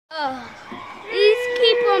These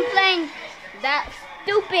keep on playing that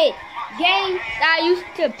stupid game that I used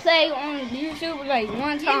to play on YouTube like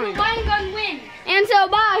one time. Even one gun win. And so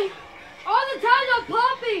bye. All the times I'm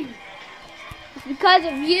popping. It's because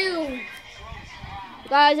of you.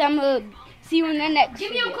 Guys, I'm gonna see you in the next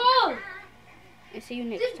Give me a video. call. And see you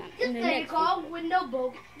next time. In the This next call with no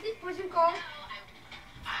boat. This person call.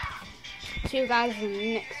 See you guys in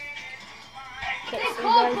the next. Okay, This see you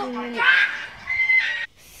call. guys in the next.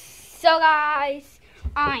 So guys,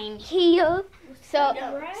 I'm here. So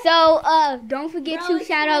don't forget to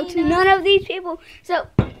shout out to none of these people. So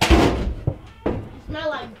Smell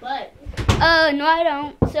like butt. no I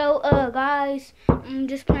don't. So guys, I'm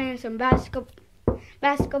just playing some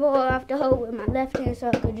basketball off the hole with my left hand so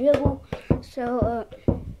I could dribble. So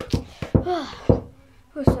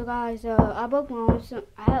so guys, I broke my arm. So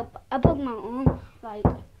I broke my arm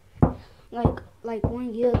like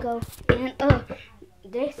 1 year ago, and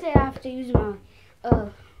they say I have to use my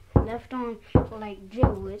left arm for like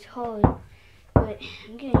dribble. It's hard, but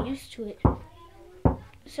I'm getting used to it.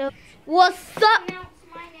 So what's up?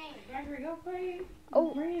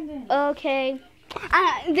 Oh, okay.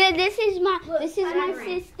 This is my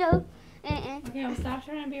sister. Okay, well, stop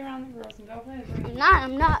trying to be around the girls and go play with them.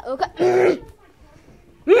 I'm not. Okay.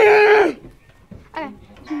 Okay.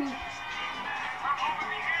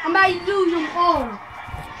 I'm about to lose them all.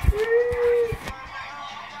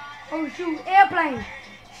 Oh, shoot, airplane.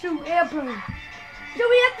 Shoot, airplane. So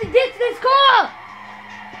we have to ditch this car.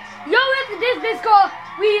 Yo, we have to ditch this car.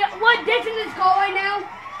 We're ditching this car right now.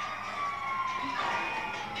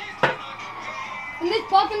 In this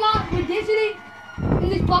parking lot, we're ditching it. In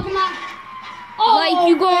this parking lot. Oh, Like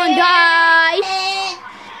you gonna die.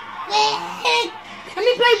 Let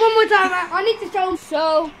me play one more time. I need to show.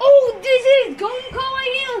 So, Oh, this is golden car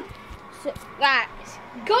right here. guys,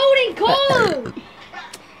 Golden car.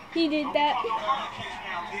 he did that.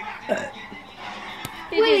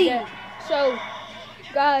 He Wait. did that. So,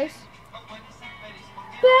 guys,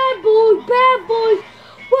 Bad boys.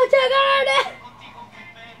 What's that got?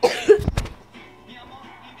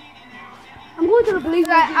 I'm going to the police.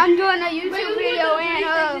 I'm doing a YouTube video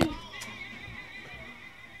and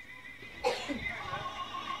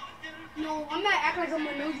No, I'm not acting like I'm a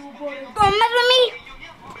news reporter. don't mess with me.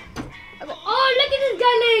 Oh, look at this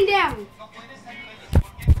guy laying down.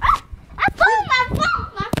 My phone.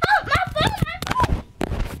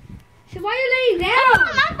 So why are you laying down?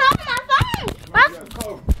 My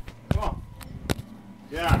phone.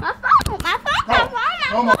 Yeah. My phone.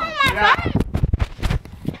 Come on. Yeah.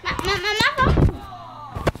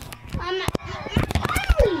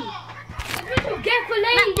 That's what you get for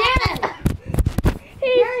laying down.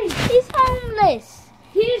 He's homeless.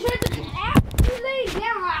 He just had to after laying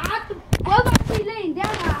down. I have to. Well, if I laying down, I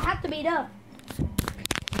have to beat up.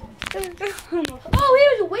 Oh, he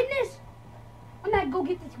was a witness. I'm gonna go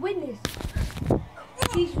get this witness.